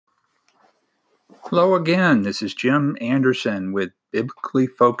Hello again. This is Jim Anderson with Biblically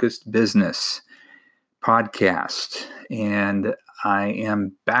Focused Business Podcast. And I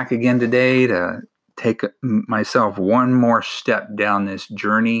am back again today to take myself one more step down this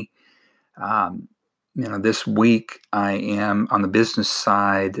journey. This week I am on the business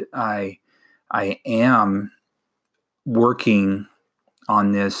side. I am working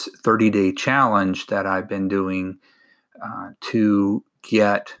on this 30-day challenge that I've been doing to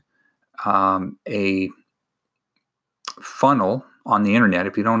get a funnel on the internet.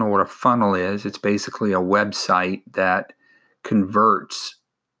 If you don't know what a funnel is, it's basically a website that converts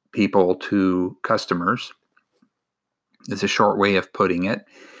people to customers. It's a short way of putting it.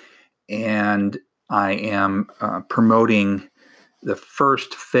 And I am promoting the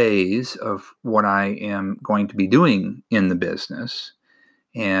first phase of what I am going to be doing in the business.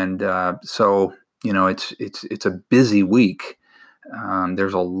 And so it's a busy week.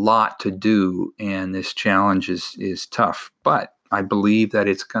 There's a lot to do, and this challenge is tough, but I believe that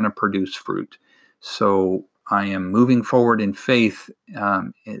it's going to produce fruit. So I am moving forward in faith,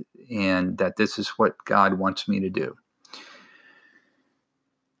 and that this is what God wants me to do.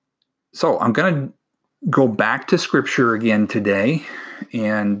 So I'm going to go back to Scripture again today,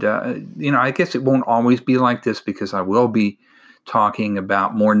 and I guess it won't always be like this because I will be talking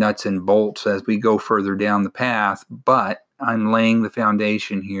about more nuts and bolts as we go further down the path, but I'm laying the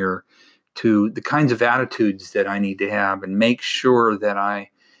foundation here to the kinds of attitudes that I need to have and make sure that I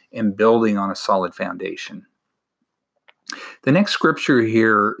am building on a solid foundation. The next scripture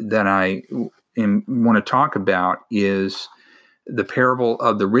here that I want to talk about is the parable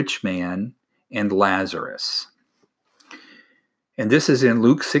of the rich man and Lazarus. And this is in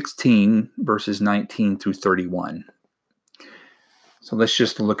Luke 16, verses 19 through 31. So let's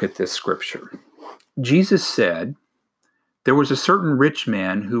just look at this scripture. Jesus said, "There was a certain rich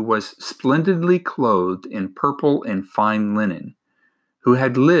man who was splendidly clothed in purple and fine linen, who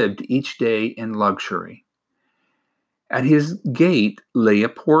had lived each day in luxury. At his gate lay a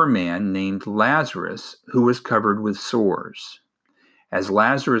poor man named Lazarus, who was covered with sores. As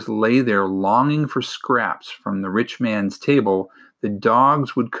Lazarus lay there longing for scraps from the rich man's table, the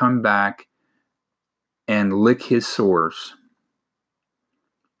dogs would come back and lick his sores.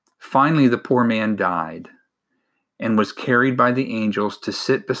 Finally, the poor man died and was carried by the angels to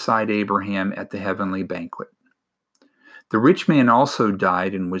sit beside Abraham at the heavenly banquet. The rich man also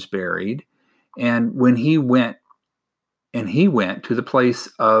died and was buried, and he went to the place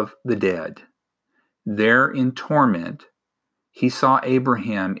of the dead. There in torment, he saw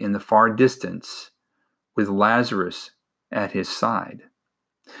Abraham in the far distance with Lazarus at his side.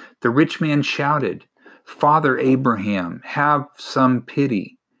 The rich man shouted, 'Father Abraham, have some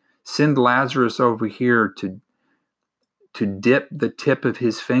pity. Send Lazarus over here to dip the tip of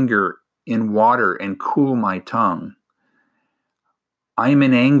his finger in water and cool my tongue. I am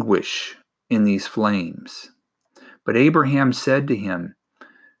in anguish in these flames.' But Abraham said to him,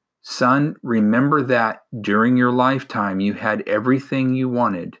 'Son, remember that during your lifetime you had everything you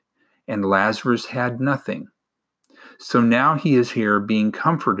wanted, and Lazarus had nothing. So now he is here being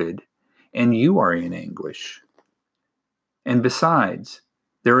comforted, and you are in anguish. And besides,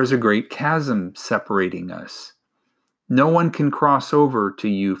 there is a great chasm separating us. No one can cross over to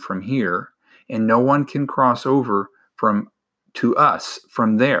you from here, and no one can cross over to us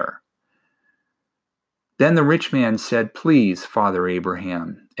from there.' Then the rich man said, 'Please, Father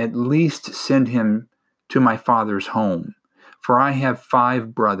Abraham, at least send him to my father's home, for I have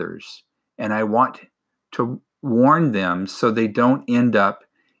 5 brothers, and I want to warn them so they don't end up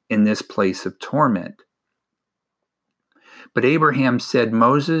in this place of torment.' But Abraham said,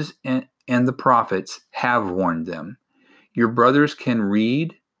 'Moses and the prophets have warned them. Your brothers can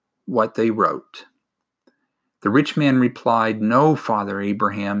read what they wrote.' The rich man replied, 'No, Father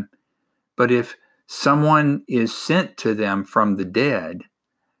Abraham, but if someone is sent to them from the dead,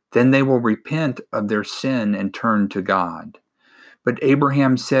 then they will repent of their sin and turn to God.' But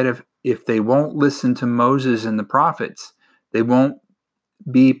Abraham said, if they won't listen to Moses and the prophets, they won't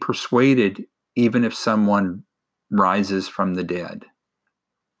be persuaded even if someone rises from the dead."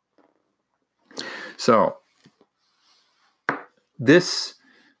 So, this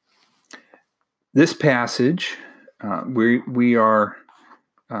passage, we are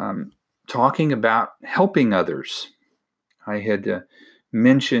talking about helping others. I had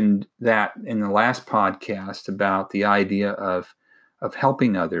mentioned that in the last podcast about the idea of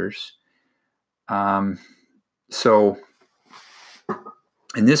helping others. So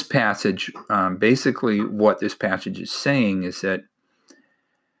in this passage, basically what this passage is saying is that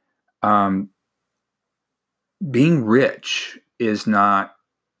being rich is not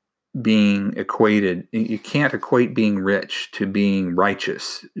being equated. You can't equate being rich to being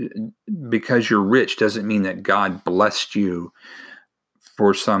righteous. Because you're rich doesn't mean that God blessed you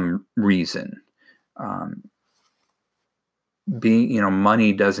for some reason.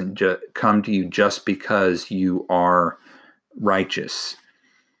 Money doesn't come to you just because you are righteous.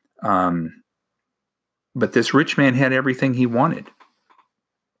 But this rich man had everything he wanted.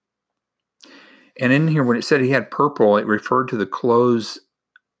 And in here, when it said he had purple, it referred to the clothes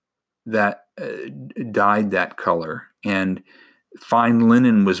that dyed that color. And fine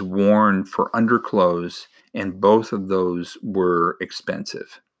linen was worn for underclothes, and both of those were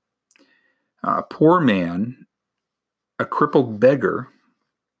expensive. A poor man, a crippled beggar,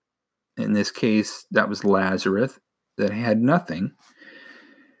 in this case, that was Lazarus, that had nothing.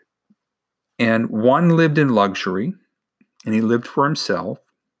 And one lived in luxury, and he lived for himself.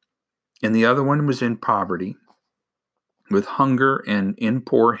 And the other one was in poverty, with hunger and in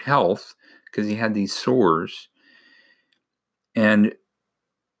poor health, because he had these sores. And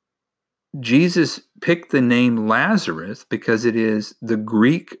Jesus picked the name Lazarus because it is the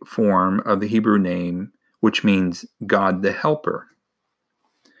Greek form of the Hebrew name, which means God the Helper.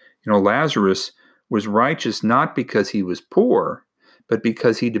 Lazarus was righteous not because he was poor, but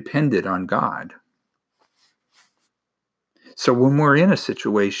because he depended on God. So when we're in a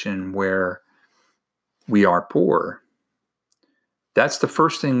situation where we are poor, that's the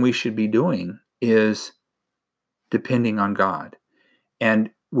first thing we should be doing, is depending on God.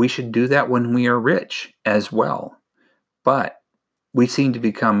 And we should do that when we are rich as well. But we seem to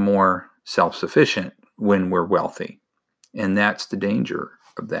become more self-sufficient when we're wealthy. And that's the danger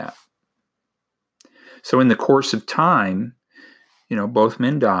of that. So in the course of time, both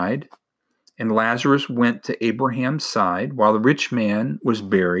men died, and Lazarus went to Abraham's side while the rich man was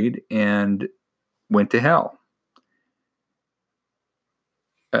buried and went to hell.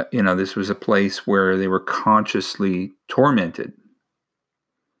 This was a place where they were consciously tormented.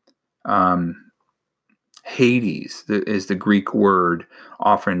 Hades is the Greek word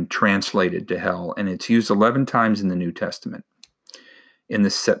often translated to hell, and it's used 11 times in the New Testament. In the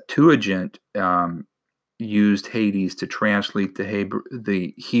Septuagint, used Hades to translate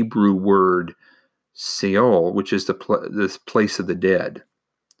the Hebrew word Sheol, which is the place of the dead.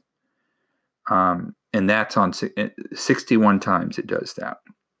 And that's on 61 times it does that.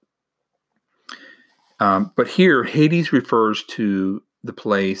 But here, Hades refers to the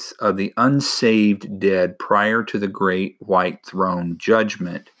place of the unsaved dead prior to the great white throne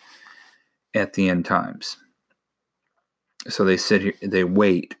judgment at the end times. So they sit here, they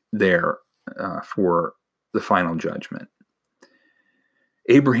wait there for the final judgment.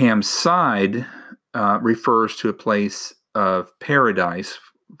 Abraham's side refers to a place of paradise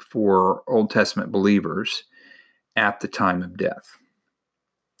for Old Testament believers at the time of death.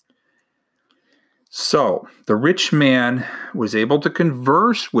 So the rich man was able to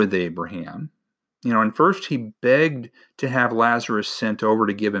converse with Abraham. And first he begged to have Lazarus sent over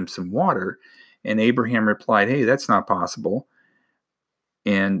to give him some water. And Abraham replied, "Hey, that's not possible."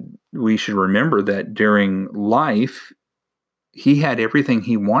 And we should remember that during life, he had everything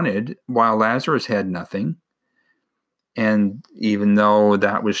he wanted while Lazarus had nothing. And even though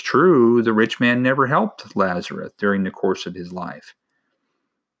that was true, the rich man never helped Lazarus during the course of his life.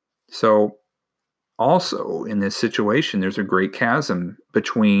 So also in this situation, there's a great chasm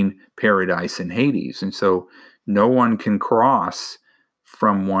between paradise and Hades. And so no one can cross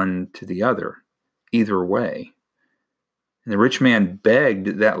from one to the other, either way. And the rich man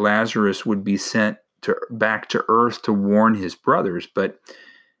begged that Lazarus would be sent back to earth to warn his brothers, but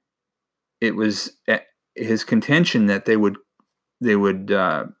it was his contention that they would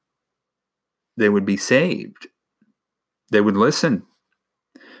be saved. They would listen.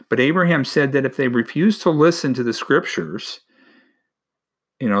 But Abraham said that if they refused to listen to the scriptures,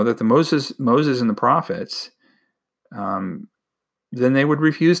 that the Moses and the prophets, then they would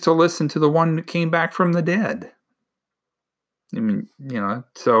refuse to listen to the one that came back from the dead.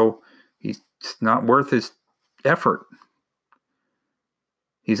 So he's not worth his effort.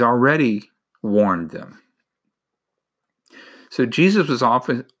 He's already warned them. So Jesus was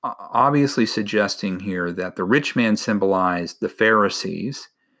obviously suggesting here that the rich man symbolized the Pharisees,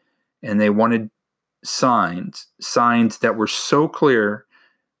 and they wanted signs that were so clear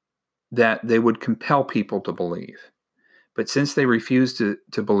that they would compel people to believe. But since they refused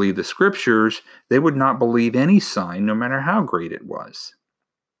to believe the scriptures, they would not believe any sign, no matter how great it was.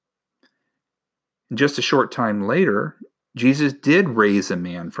 And just a short time later, Jesus did raise a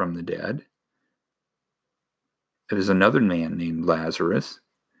man from the dead. It was another man named Lazarus.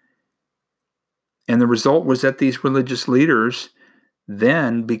 And the result was that these religious leaders,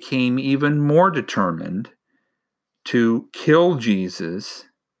 then became even more determined to kill Jesus,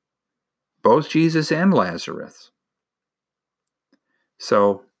 both Jesus and Lazarus.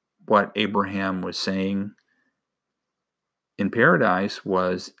 So what Abraham was saying in paradise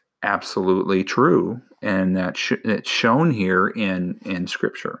was absolutely true, and it's shown here in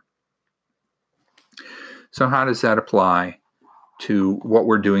Scripture. So how does that apply to what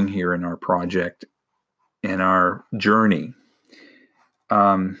we're doing here in our project, in our journey?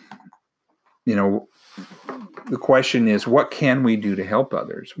 The question is, what can we do to help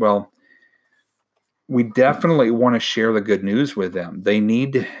others? Well, we definitely want to share the good news with them. They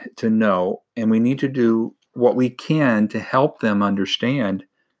need to know, and we need to do what we can to help them understand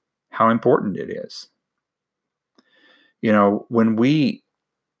how important it is. When we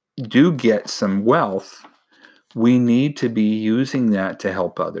do get some wealth, we need to be using that to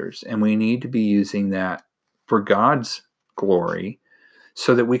help others, and we need to be using that for God's glory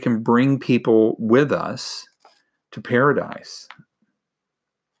so that we can bring people with us to paradise.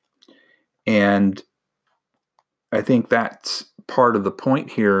 And I think that's part of the point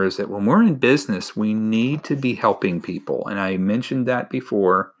here, is that when we're in business, we need to be helping people. And I mentioned that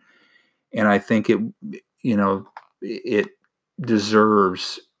before, and I think it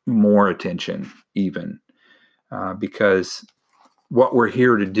deserves more attention even, because what we're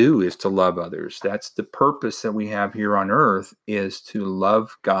here to do is to love others. That's the purpose that we have here on earth, is to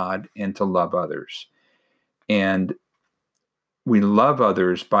love God and to love others. And we love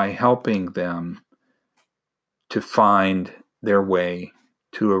others by helping them to find their way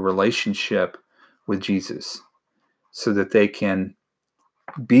to a relationship with Jesus, so that they can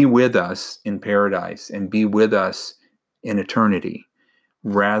be with us in paradise and be with us in eternity,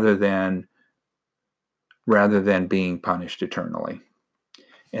 rather than being punished eternally.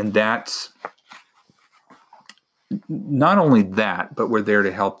 And that's not only that, but we're there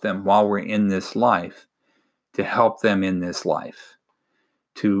to help them while we're in this life, to help them in this life,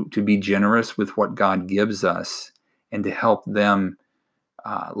 to be generous with what God gives us, and to help them,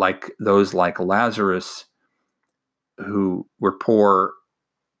 like Lazarus, who were poor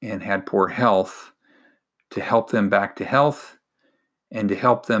and had poor health, to help them back to health, and to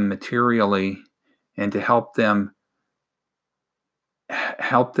help them materially, and to help them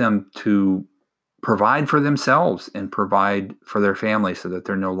to provide for themselves and provide for their family, so that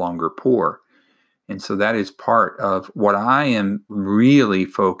they're no longer poor. And so that is part of what I am really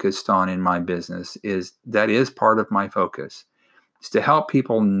focused on in my business. That is part of my focus, is to help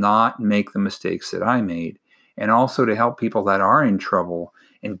people not make the mistakes that I made, and also to help people that are in trouble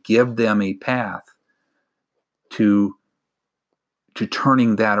and give them a path to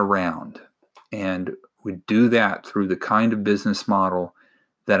turning that around. And we do that through the kind of business model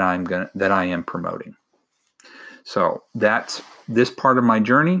that I am promoting. So that's this part of my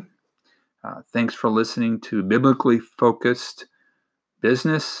journey. Thanks for listening to Biblically Focused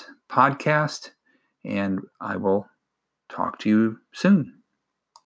Business Podcast, and I will talk to you soon.